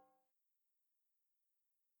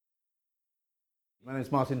My name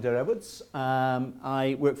is Martin Dare-Edwards.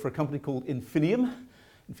 I work for a company called Infineum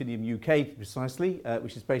UK precisely,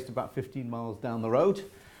 which is based about 15 miles down the road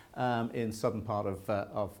in southern part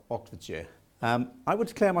of Oxfordshire. I would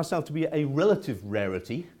declare myself to be a relative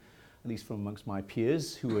rarity, at least from amongst my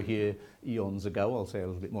peers who were here eons ago. I'll say a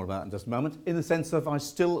little bit more about it in just a moment, in the sense of I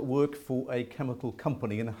still work for a chemical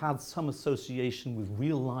company and had some association with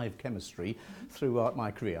real live chemistry throughout my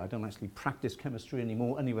career. I don't actually practice chemistry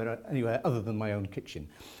anymore anywhere other than my own kitchen.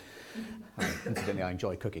 Incidentally, I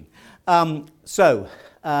enjoy cooking. So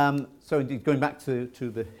indeed, going back to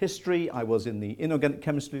the history, I was in the inorganic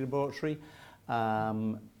chemistry laboratory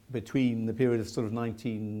between the period of sort of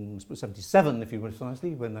 1977, if you wish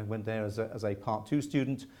precisely, when I went there as a Part 2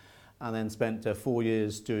 student, and then spent 4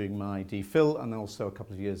 years doing my DPhil and also a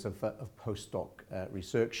couple of years of postdoc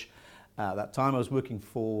research. At that time I was working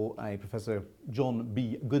for a Professor John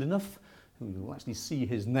B. Goodenough, who you will actually see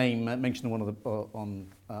his name mentioned on one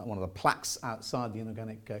of the plaques outside the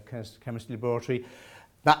inorganic chemistry laboratory.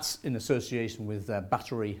 That's in association with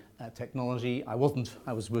battery technology. I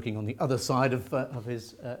was working on the other side of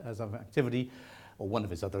his activity, or one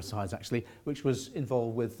of his other sides actually, which was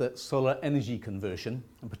involved with solar energy conversion,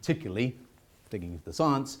 and particularly, digging into the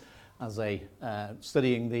science, as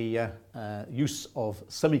studying the use of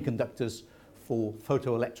semiconductors for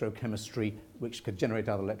photoelectrochemistry, which could generate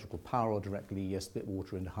either electrical power or directly split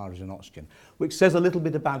water into hydrogen and oxygen, which says a little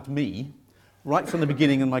bit about me. Right from the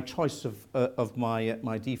beginning, and my choice of my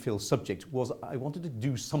DPhil subject was I wanted to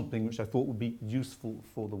do something which I thought would be useful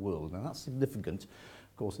for the world. Now that's significant,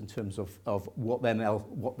 of course, in terms of what then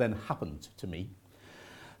happened to me.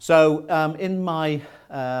 So in my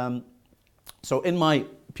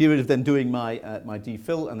period of then doing my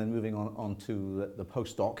DPhil and then moving on to the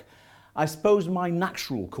postdoc, I suppose my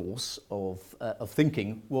natural course of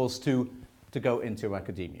thinking was to go into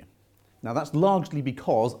academia. Now that's largely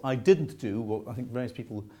because I didn't do what I think various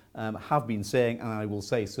people have been saying, and I will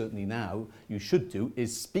say certainly now you should do,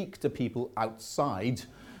 is speak to people outside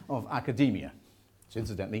of academia. So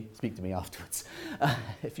incidentally, speak to me afterwards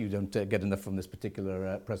if you don't get enough from this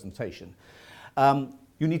particular presentation.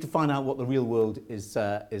 You need to find out what the real world is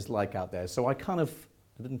like out there. So I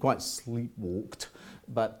didn't quite sleepwalked,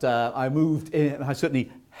 but I moved in. I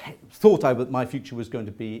certainly thought my future was going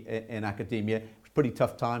to be in academia. Pretty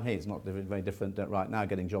tough time. Hey, it's not very different right now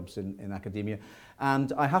getting jobs in academia.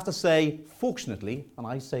 And I have to say, fortunately, and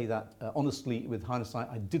I say that honestly with hindsight,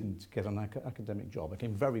 I didn't get an academic job. I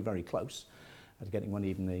came very, very close to getting one,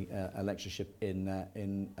 even a lectureship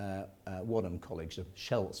in Wadham College, a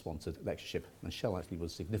Shell-sponsored lectureship. And Shell actually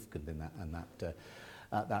was significant in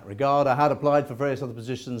that regard. I had applied for various other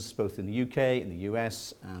positions, both in the UK, in the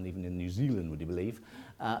US, and even in New Zealand, would you believe.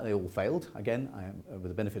 They all failed. Again, with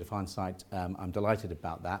the benefit of hindsight, I'm delighted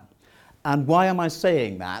about that. And why am I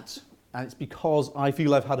saying that? And it's because I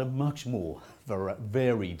feel I've had a much more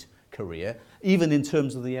varied career, even in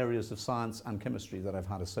terms of the areas of science and chemistry that I've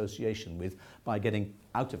had association with by getting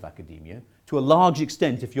out of academia. To a large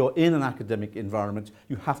extent, if you're in an academic environment,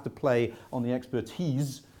 you have to play on the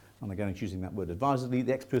expertise, and again I'm choosing that word advisedly,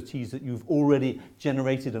 the expertise that you've already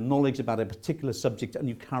generated, a knowledge about a particular subject, and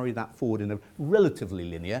you carry that forward in a relatively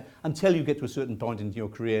linear until you get to a certain point in your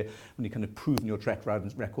career when you kind of proven your track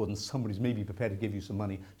record and somebody's maybe prepared to give you some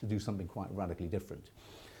money to do something quite radically different.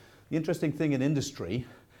 The interesting thing in industry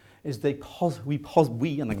is we, and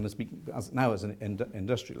I'm going to speak now as an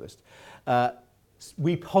industrialist,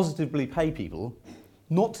 we positively pay people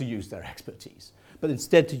not to use their expertise, but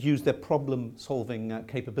instead to use their problem-solving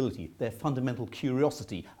capability, their fundamental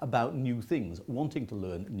curiosity about new things, wanting to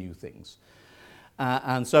learn new things.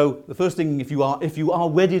 And so the first thing, if you are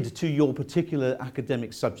wedded to your particular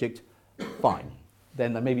academic subject, fine.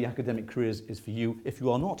 Then maybe academic careers is for you. If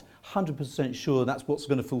you are not 100% sure that's what's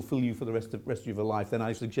going to fulfill you for the rest of your life, then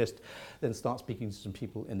I suggest then start speaking to some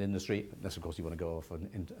people in the industry, unless of course you want to go off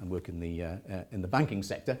and work in the banking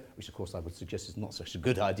sector, which of course I would suggest is not such a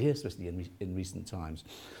good idea, especially in recent times.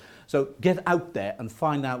 So get out there and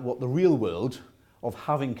find out what the real world of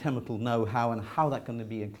having chemical know-how and how that can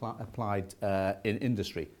be applied in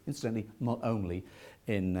industry. Incidentally, not only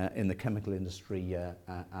in the chemical industry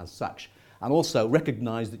as such. And also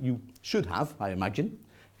recognise that you should have, I imagine,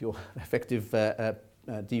 if you're effective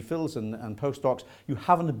DPhils and postdocs, you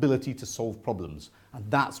have an ability to solve problems. And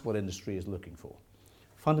that's what industry is looking for.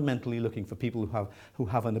 Fundamentally looking for people who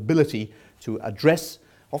have an ability to address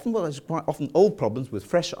quite often old problems with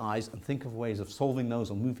fresh eyes and think of ways of solving those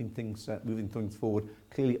and moving things forward,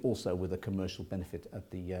 clearly also with a commercial benefit at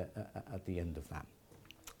the end of that.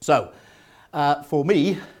 So, for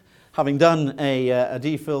me, Having done a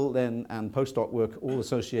DPhil then and postdoc work all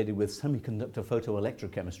associated with semiconductor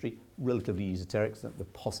photoelectrochemistry, relatively esoteric, so the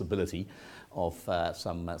possibility of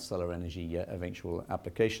some solar energy eventual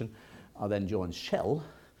application, I then joined Shell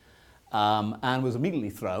and was immediately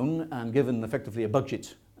thrown and given effectively a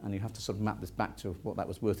budget. And you have to sort of map this back to what that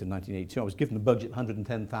was worth in 1982. I was given a budget of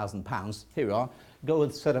 £110,000. Here we are. Go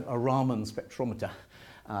and set up a Raman spectrometer,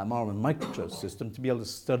 Raman microsystem, to be able to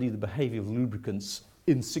study the behavior of lubricants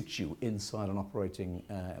in situ inside an operating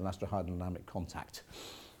elastrohydrodynamic contact.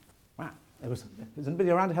 Wow. Is anybody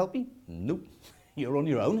around to help me? Nope. You're on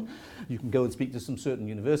your own. You can go and speak to some certain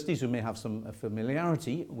universities who may have some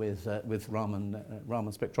familiarity with Raman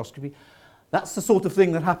spectroscopy. That's the sort of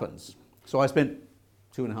thing that happens. So I spent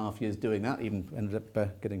 2.5 years doing that, even ended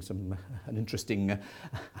up getting an interesting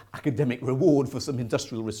academic reward for some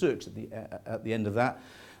industrial research at the end of that.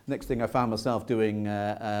 Next thing, I found myself doing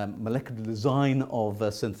molecular design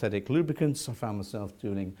of synthetic lubricants. I found myself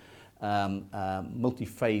doing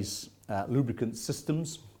multi-phase lubricant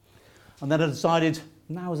systems. And then I decided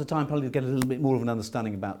now is the time probably to get a little bit more of an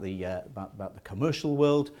understanding about the commercial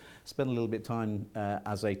world. Spent a little bit of time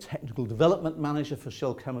as a technical development manager for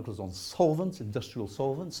Shell Chemicals on solvents, industrial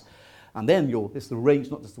solvents. And then it's the range,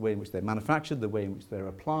 not just the way in which they're manufactured, the way in which they're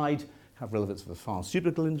applied, have relevance for the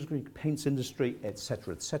pharmaceutical industry, paints industry,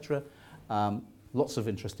 etc., etc. Lots of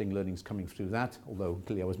interesting learnings coming through that, although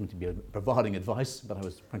clearly I was meant to be providing advice, but I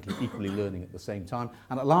was frankly equally learning at the same time.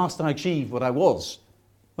 And at last I achieved what I was.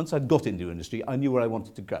 Once I'd got into industry, I knew where I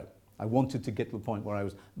wanted to go. I wanted to get to the point where I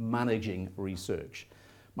was managing research.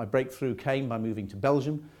 My breakthrough came by moving to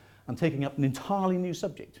Belgium and taking up an entirely new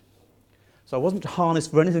subject. So I wasn't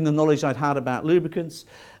harnessed for anything the knowledge I'd had about lubricants,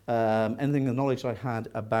 anything the knowledge I had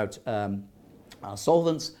about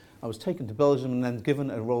solvents. I was taken to Belgium and then given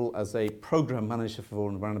a role as a program manager for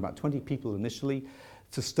around about 20 people initially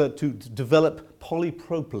to develop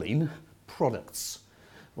polypropylene products.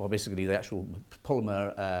 Well, basically the actual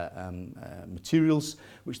polymer materials,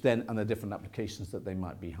 which then, and the different applications that they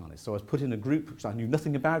might be harnessed. So I was put in a group which I knew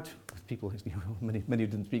nothing about. People, many who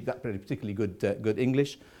didn't speak that particularly good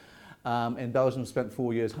English. In Belgium, spent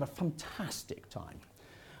 4 years, had a fantastic time.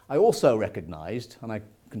 I also recognised, and I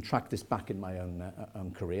can track this back in my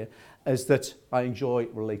own career, is that I enjoy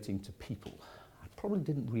relating to people. I probably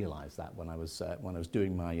didn't realise that when I was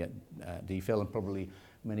doing my DPhil, and probably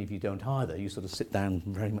many of you don't either. You sort of sit down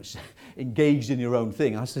very much engaged in your own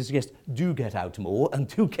thing. I suggest do get out more and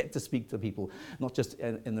do get to speak to people, not just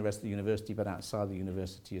in the rest of the university, but outside the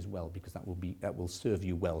university as well, because that will serve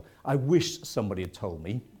you well. I wish somebody had told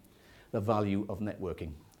me the value of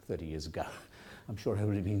networking 30 years ago. I'm sure I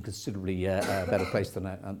would have been considerably better placed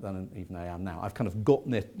than even I am now. I've kind of got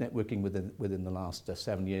networking within the last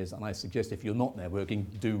 7 years, and I suggest if you're not networking,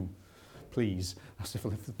 do. Please, if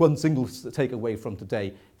one single takeaway from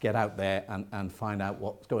today, get out there and find out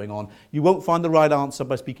what's going on. You won't find the right answer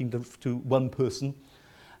by speaking to one person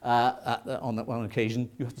on that one occasion.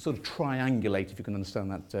 You have to sort of triangulate, if you can understand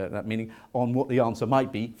that meaning, on what the answer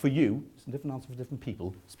might be for you. It's a different answer for different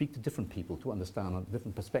people. Speak to different people to understand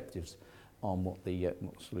different perspectives on what the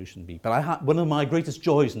solution be. But one of my greatest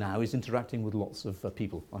joys now is interacting with lots of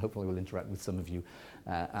people. I hopefully will interact with some of you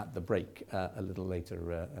at the break a little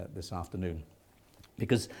later this afternoon.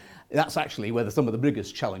 Because that's actually where some of the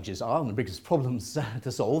biggest challenges are and the biggest problems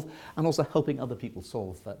to solve, and also helping other people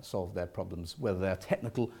solve their problems, whether they're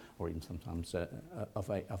technical or even sometimes of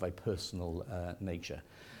a personal nature.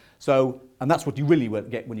 So, and that's what you really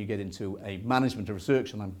get when you get into a management of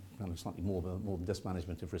research, and I'm kind of slightly more than just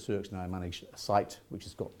management of research now. I manage a site which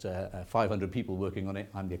has got 500 people working on it.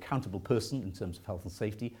 I'm the accountable person in terms of health and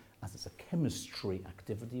safety, as it's a chemistry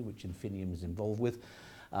activity which Infineum is involved with.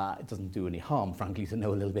 It doesn't do any harm, frankly, to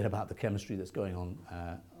know a little bit about the chemistry that's going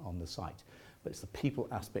on the site. But it's the people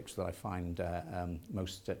aspects that I find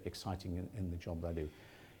most exciting in the job that I do.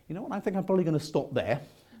 You know what, I think I'm probably going to stop there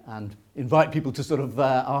and invite people to sort of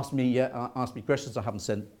ask me questions. I haven't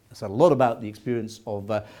said a lot about the experience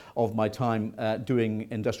of my time doing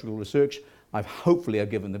industrial research. I've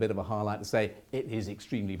given a bit of a highlight to say it is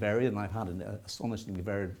extremely varied, and I've had an astonishingly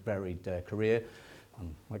varied career.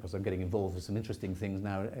 Like I said, I'm getting involved with some interesting things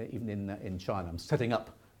now, even in China. I'm setting up,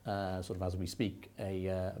 sort of as we speak,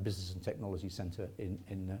 a business and technology centre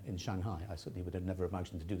in Shanghai. I certainly would have never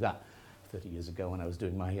imagined to do that 30 years ago when I was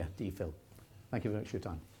doing my DPhil. Thank you very much for your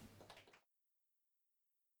time.